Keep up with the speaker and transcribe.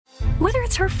Whether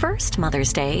it's her first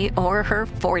Mother's Day or her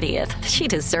 40th, she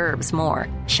deserves more.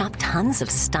 Shop tons of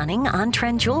stunning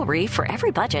on-trend jewelry for every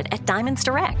budget at Diamonds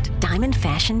Direct. Diamond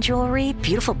fashion jewelry,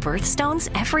 beautiful birthstones,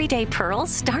 everyday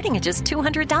pearls starting at just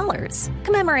 $200.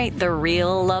 Commemorate the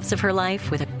real loves of her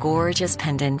life with a gorgeous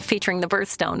pendant featuring the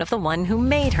birthstone of the one who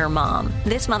made her mom.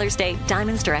 This Mother's Day,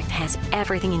 Diamonds Direct has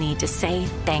everything you need to say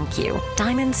thank you.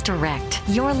 Diamonds Direct.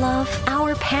 Your love,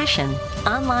 our passion.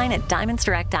 Online at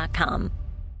diamondsdirect.com.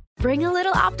 Bring a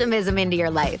little optimism into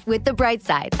your life with The Bright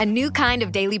Side, a new kind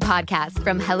of daily podcast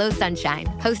from Hello Sunshine,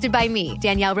 hosted by me,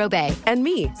 Danielle Robay. And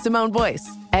me, Simone Boyce.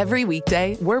 Every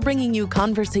weekday, we're bringing you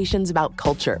conversations about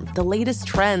culture, the latest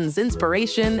trends,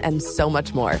 inspiration, and so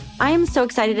much more. I am so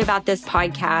excited about this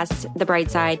podcast, The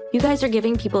Bright Side. You guys are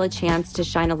giving people a chance to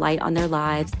shine a light on their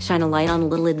lives, shine a light on a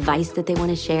little advice that they want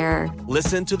to share.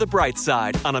 Listen to The Bright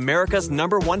Side on America's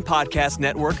 #1 podcast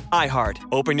network, iHeart.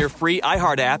 Open your free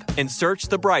iHeart app and search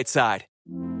The Bright Side.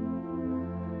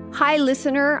 Hi,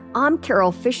 listener. I'm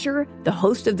Carol Fisher, the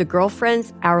host of The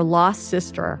Girlfriends, Our Lost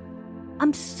Sister.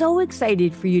 I'm so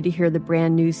excited for you to hear the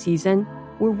brand new season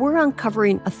where we're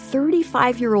uncovering a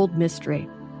 35-year-old mystery.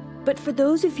 But for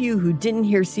those of you who didn't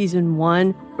hear season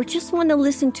 1 or just want to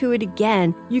listen to it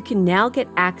again, you can now get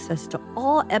access to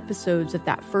all episodes of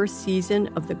that first season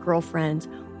of The Girlfriends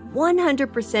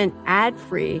 100%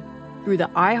 ad-free through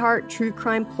the iHeart True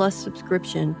Crime Plus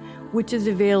subscription, which is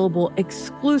available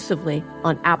exclusively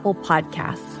on Apple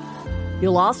Podcasts.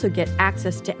 You'll also get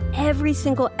access to every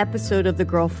single episode of The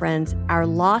Girlfriends, Our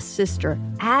Lost Sister,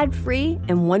 ad-free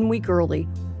and 1 week early,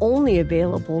 only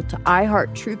available to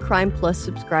iHeart True Crime Plus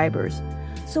subscribers.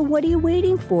 So what are you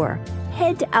waiting for?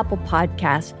 Head to Apple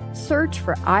Podcasts, search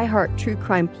for iHeart True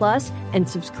Crime Plus, and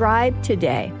subscribe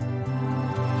today.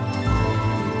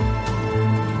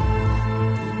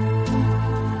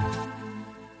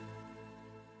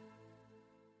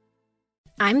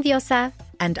 I'm Diosa.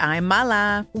 And I'm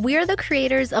Mala. We're the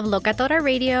creators of Locatora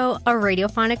Radio, a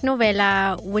radiophonic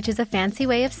novela, which is a fancy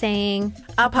way of saying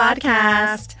a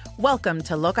podcast. Welcome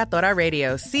to Locatora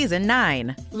Radio Season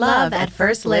 9, Love at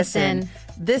First Listen.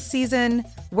 This season,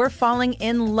 we're falling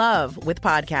in love with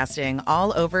podcasting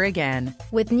all over again.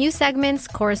 With new segments,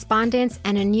 correspondence,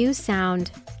 and a new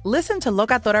sound. Listen to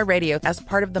Locatora Radio as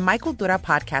part of the My Cultura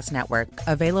Podcast Network.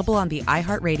 Available on the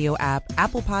iHeartRadio app,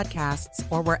 Apple Podcasts,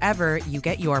 or wherever you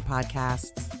get your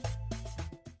podcasts.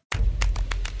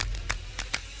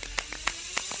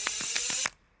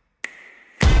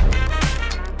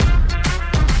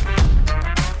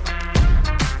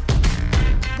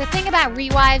 The thing about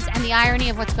ReWives and the irony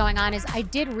of what's going on is I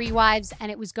did ReWives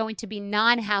and it was going to be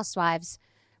non-housewives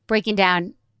breaking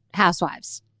down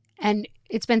housewives. And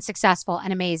it's been successful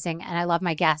and amazing, and I love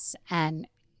my guests, and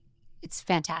it's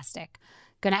fantastic.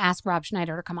 Going to ask Rob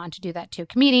Schneider to come on to do that too.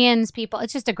 Comedians, people,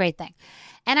 it's just a great thing.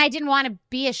 And I didn't want to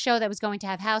be a show that was going to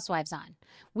have housewives on.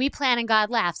 We plan and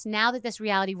God laughs. Now that this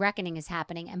reality reckoning is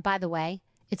happening, and by the way,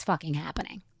 it's fucking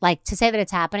happening. Like, to say that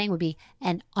it's happening would be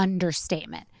an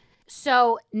understatement.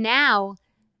 So now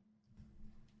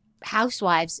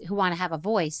housewives who want to have a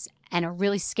voice and are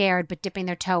really scared but dipping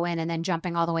their toe in and then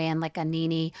jumping all the way in like a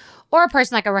Nene or a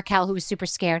person like a Raquel who is super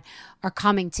scared are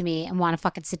coming to me and want to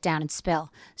fucking sit down and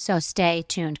spill. So stay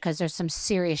tuned because there's some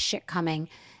serious shit coming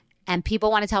and people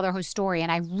want to tell their whole story.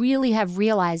 And I really have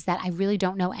realized that I really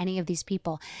don't know any of these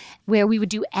people, where we would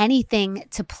do anything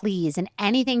to please and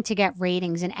anything to get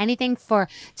ratings and anything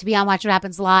to be on Watch What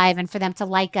Happens Live and for them to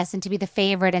like us and to be the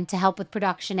favorite and to help with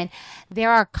production. And there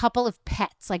are a couple of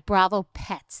pets, like Bravo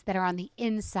pets, that are on the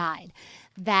inside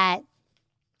that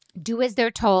do as they're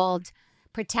told,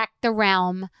 protect the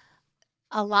realm,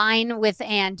 align with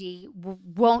Andy,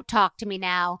 won't talk to me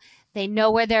now. They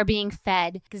know where they're being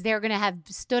fed because they're going to have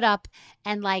stood up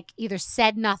and like either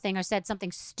said nothing or said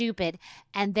something stupid,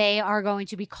 and they are going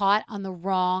to be caught on the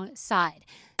wrong side.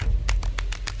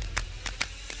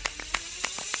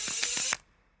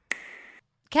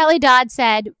 Kelly Dodd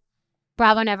said,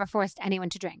 Bravo never forced anyone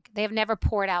to drink. They have never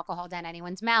poured alcohol down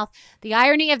anyone's mouth. The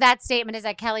irony of that statement is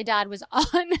that Kelly Dodd was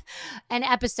on an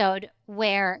episode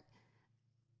where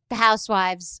the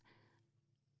housewives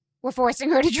were forcing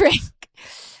her to drink.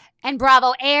 And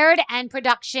Bravo aired and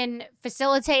production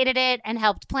facilitated it and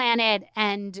helped plan it,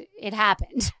 and it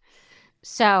happened.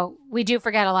 So we do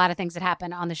forget a lot of things that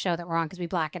happen on the show that we're on because we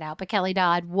black it out. But Kelly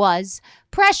Dodd was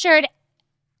pressured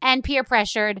and peer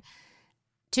pressured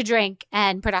to drink,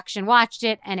 and production watched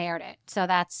it and aired it. So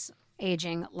that's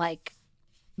aging like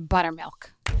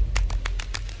buttermilk.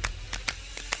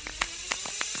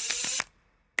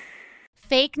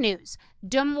 Fake news.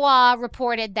 Dumois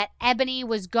reported that Ebony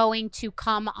was going to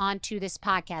come onto this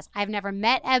podcast. I've never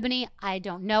met Ebony. I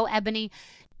don't know Ebony.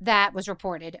 that was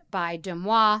reported by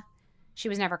Demois. She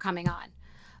was never coming on.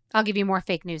 I'll give you more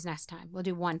fake news next time. We'll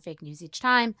do one fake news each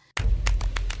time.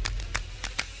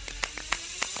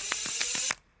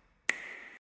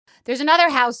 There's another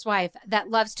housewife that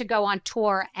loves to go on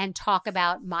tour and talk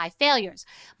about my failures.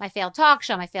 My failed talk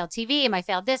show, my failed TV, my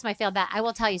failed this, my failed that. I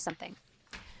will tell you something.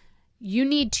 You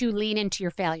need to lean into your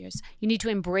failures. You need to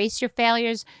embrace your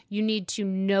failures. You need to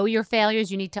know your failures.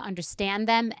 You need to understand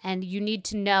them. And you need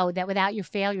to know that without your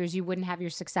failures, you wouldn't have your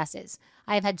successes.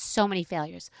 I have had so many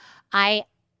failures. I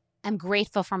am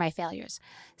grateful for my failures.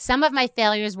 Some of my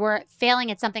failures were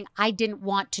failing at something I didn't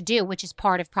want to do, which is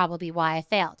part of probably why I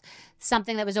failed.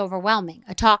 Something that was overwhelming,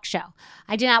 a talk show.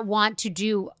 I did not want to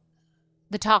do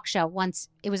the talk show once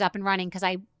it was up and running because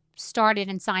I started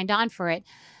and signed on for it,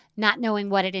 not knowing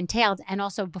what it entailed. And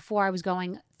also before I was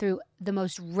going through the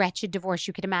most wretched divorce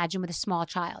you could imagine with a small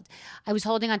child. I was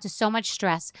holding on to so much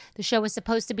stress. The show was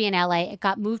supposed to be in LA. It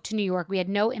got moved to New York. We had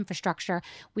no infrastructure.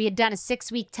 We had done a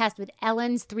 6-week test with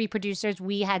Ellen's 3 producers.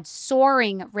 We had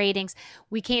soaring ratings.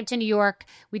 We came to New York.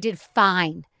 We did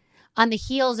fine. On the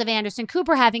heels of Anderson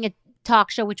Cooper having a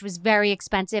talk show, which was very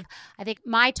expensive. I think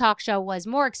my talk show was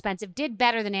more expensive, did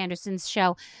better than Anderson's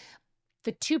show.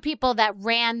 The 2 people that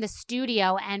ran the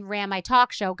studio and ran my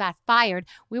talk show got fired.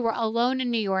 We were alone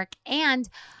in New York, and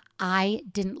I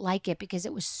didn't like it because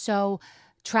it was so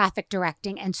traffic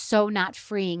directing and so not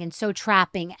freeing and so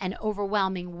trapping and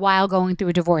overwhelming while going through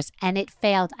a divorce. And it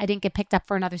failed. I didn't get picked up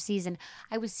for another season.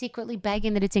 I was secretly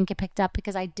begging that it didn't get picked up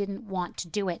because I didn't want to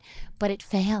do it, but it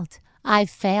failed. I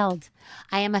failed.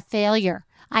 I am a failure.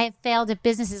 I have failed at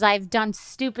businesses. I've done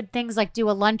stupid things like do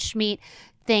a lunch meet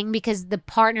thing because the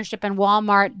partnership and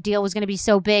Walmart deal was going to be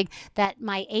so big that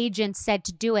my agent said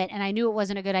to do it, and I knew it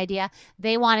wasn't a good idea.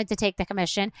 They wanted to take the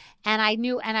commission, and I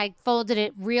knew, and I folded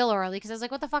it real early because I was like,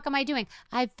 what the fuck am I doing?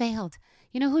 I've failed.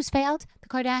 You know who's failed? The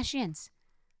Kardashians.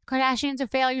 Kardashians are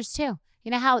failures too. You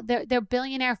know how they're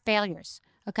billionaire failures,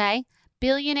 okay?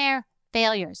 Billionaire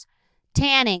failures.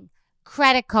 Tanning,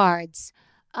 credit cards,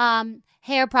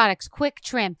 hair products, quick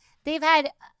trim. They've had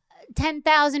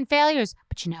 10,000 failures,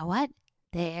 but you know what?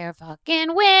 They're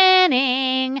fucking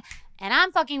winning. And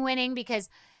I'm fucking winning because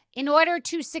in order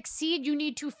to succeed, you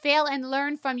need to fail and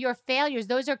learn from your failures.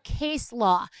 Those are case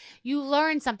law. You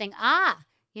learn something.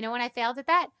 You know when I failed at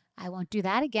that? I won't do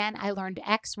that again. I learned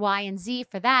X, Y, and Z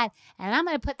for that. And I'm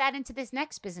going to put that into this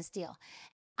next business deal.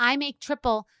 I make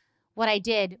triple what I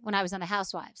did when I was on the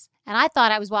Housewives. And I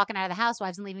thought I was walking out of the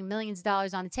Housewives and leaving millions of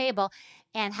dollars on the table.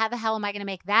 And how the hell am I going to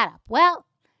make that up? Well,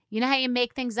 you know how you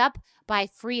make things up? By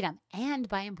freedom and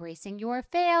by embracing your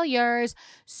failures.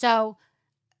 So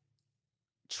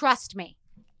trust me,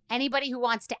 anybody who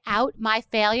wants to out my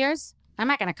failures, I'm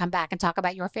not going to come back and talk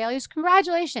about your failures.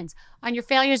 Congratulations on your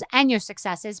failures and your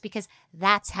successes because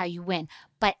that's how you win.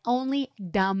 But only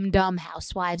dumb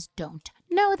housewives don't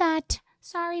know that.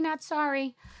 Sorry, not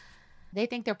sorry. They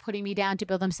think they're putting me down to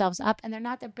build themselves up, and they're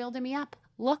not. They're building me up.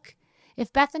 Look.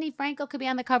 If Bethany Frankel could be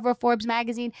on the cover of Forbes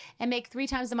magazine and make 3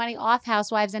 times the money off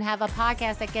Housewives and have a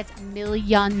podcast that gets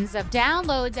millions of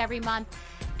downloads every month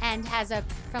and has a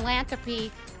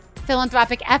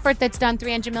philanthropic effort that's done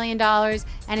 $300 million and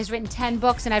has written 10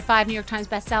 books and had 5 New York Times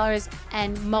bestsellers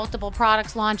and multiple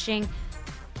products launching,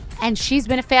 and she's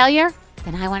been a failure,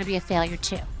 then I want to be a failure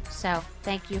too. So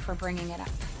thank you for bringing it up.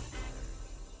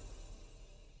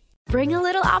 Bring a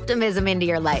little optimism into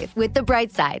your life with The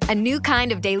Bright Side, a new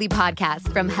kind of daily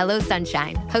podcast from Hello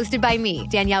Sunshine, hosted by me,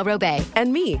 Danielle Robay.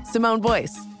 And me, Simone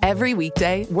Boyce. Every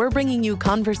weekday, we're bringing you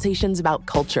conversations about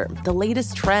culture, the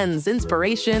latest trends,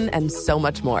 inspiration, and so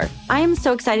much more. I am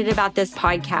so excited about this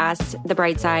podcast, The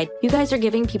Bright Side. You guys are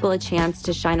giving people a chance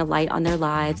to shine a light on their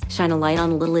lives, shine a light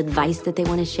on a little advice that they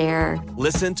want to share.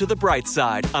 Listen to The Bright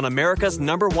Side on America's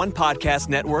 #1 podcast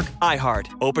network,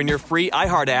 iHeart. Open your free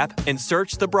iHeart app and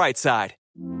search The Bright Side.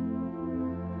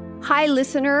 Hi,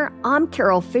 listener. I'm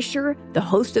Carol Fisher, the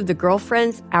host of The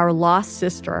Girlfriends, Our Lost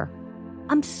Sister.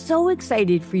 I'm so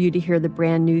excited for you to hear the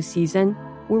brand new season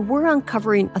where we're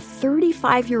uncovering a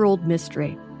 35-year-old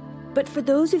mystery. But for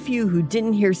those of you who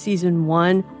didn't hear season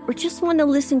 1 or just want to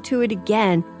listen to it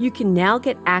again, you can now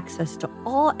get access to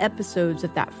all episodes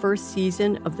of that first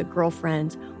season of The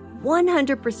Girlfriends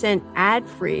 100%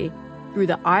 ad-free through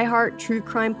the iHeart True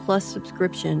Crime Plus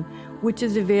subscription, which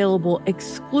is available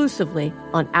exclusively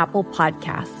on Apple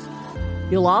Podcasts.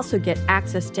 You'll also get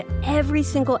access to every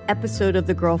single episode of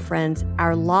The Girlfriends,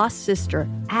 Our Lost Sister,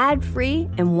 ad-free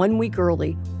and 1 week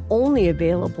early, only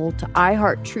available to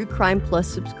iHeart True Crime Plus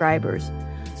subscribers.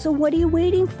 So what are you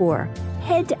waiting for?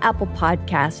 Head to Apple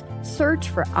Podcasts, search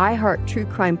for iHeart True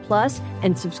Crime Plus,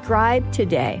 and subscribe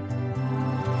today.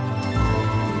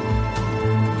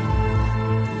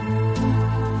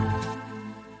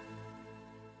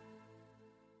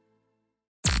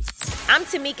 I'm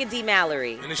Tamika D.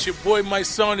 Mallory. And it's your boy, my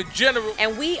son, the General.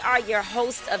 And we are your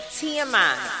hosts of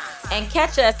TMI. And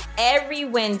catch us every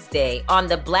Wednesday on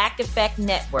the Black Effect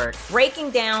Network,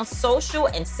 breaking down social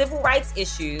and civil rights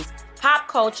issues, pop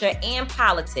culture, and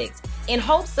politics in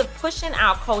hopes of pushing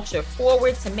our culture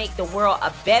forward to make the world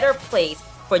a better place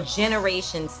for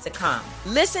generations to come.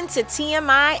 Listen to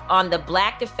TMI on the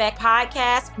Black Effect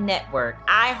Podcast Network,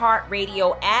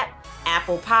 iHeartRadio app,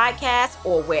 Apple Podcasts,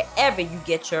 or wherever you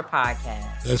get your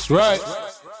podcasts. That's right.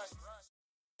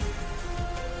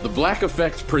 The Black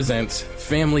Effect presents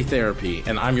Family Therapy,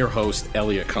 and I'm your host,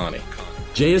 Elliot Connie.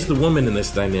 Jay is the woman in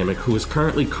this dynamic who is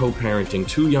currently co-parenting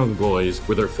 2 young boys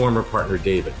with her former partner,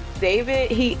 David. David,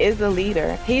 he is a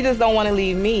leader. He just don't want to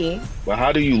leave me. But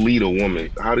how do you lead a woman?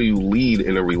 How do you lead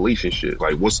in a relationship?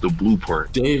 Like, what's the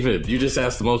blueprint? David, you just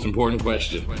asked the most important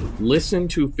question. Listen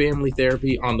to Family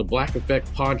Therapy on the Black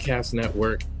Effect Podcast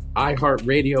Network,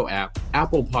 iHeartRadio app,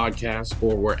 Apple Podcasts,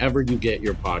 or wherever you get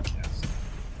your podcasts.